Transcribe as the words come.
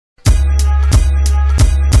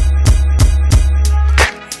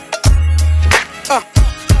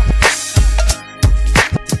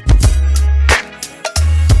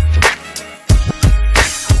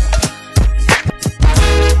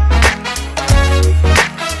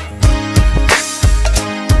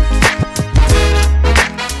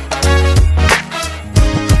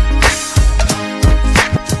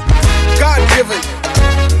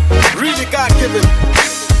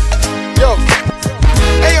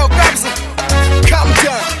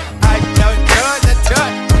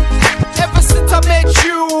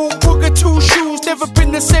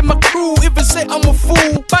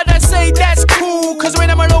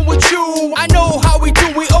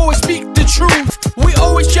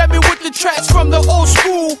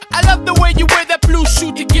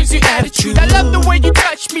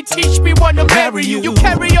teach me, wanna marry you. You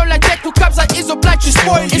carry on like that, who comes like is obliged to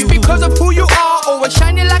spoil. It's because of who you are, always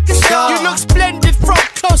shining like a star. You look splendid from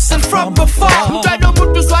close and from afar.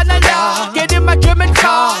 Get in my German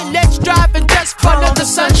car, let's drive and just follow the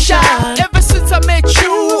sunshine. Ever since I met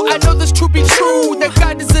you, I know this to be true, that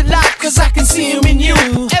God is alive, cause I can see him in you.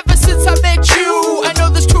 Ever since I met you, I know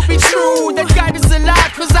this to be true, that God is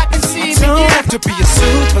alive, cause I can see him in you. Don't have to be a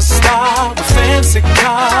superstar with fancy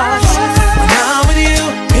cars. When I'm with you,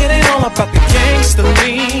 it ain't all about the gangster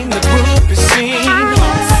lean, the group is seen.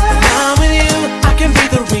 When I'm with you, I can be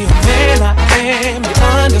the real man I am, you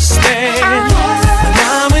understand. When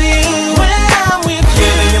I'm with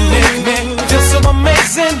you, you make me feel so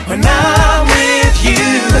amazing. When I'm with you.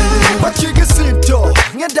 Bajika izinto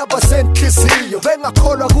ngendaba zenhliziyo,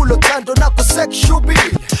 bengakholwa kulo thando nakho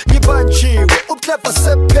sekushubile. Ngibanjiwe uclever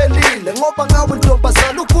sephelile, ngoba ngawe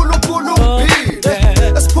ntombazana uNkulunkulu uphile.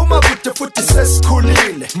 Esiphuma kude futhi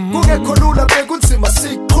sesikhulile, kungekho lula bekunzima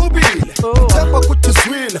siqhubile. Ngithemba ukuthi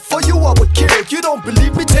uzwile, for you I would kill. You don't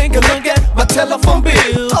believe me? Take a look at my telephone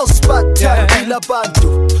bill. Awusibathangile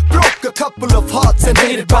abantu, broke a couple of hearts and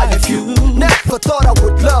hated by a few. Never thought I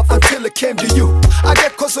would love until it came to you. I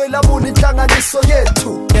get kozwela muni inhlanganiso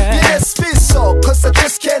yethu. Nginesifiso cause I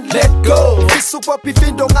just can't let go. Isukwa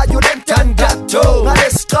pifindo ngayo lentandato.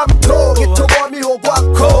 Ngalesiqamtho ngithokwami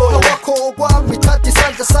okwakho, okwakho okwami thatha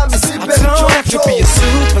isandla sami sibe I don't have to be a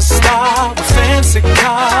superstar with fancy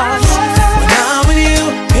cars. When I'm with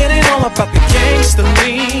you, it ain't all about the gangster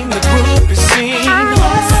lean, the group is seen. When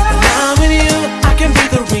I'm with you, I can be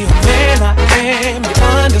the real man I am, you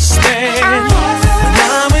understand.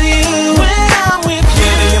 When I'm with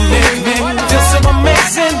you, you make me feel so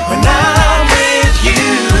amazing. When I'm with you.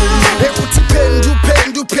 Ekuthi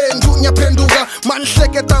phendu nyapenduka,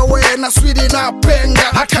 manhleketa wena sweetie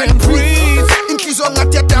napenga. I can't breathe, inhliziyo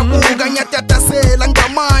ngathi yadabuka, nyatatazela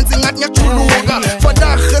ngamanzi ngathi ngiyajuluka.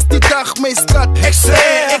 Vandag is die dag my skat excel.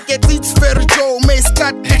 Ek het iets vir jou my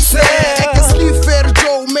skat excel. Ek is lief vir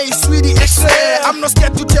jou my sweetie excel. I'm not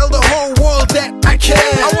scared to tell the whole world that I care.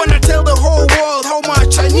 I wanna tell the whole world how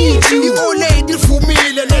much I need you. Oh lady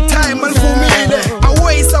fumile, le time alfumile.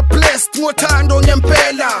 Always are blessed, ngothando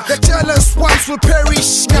ngempela. The jealous ones will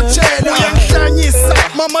perish, ngiyatshela. Uyangihlanyisa,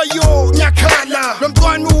 mama yo ngiyakhala. Lo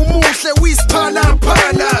mntwana umuhle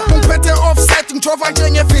uyisiphalaphala. Ungiphethe offset ngijova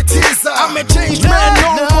njengevithiza. I'm a changed man,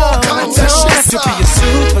 no more Don't have to be a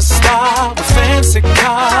superstar with fancy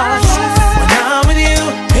cars. When I'm with you,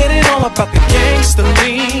 it ain't all about the gangster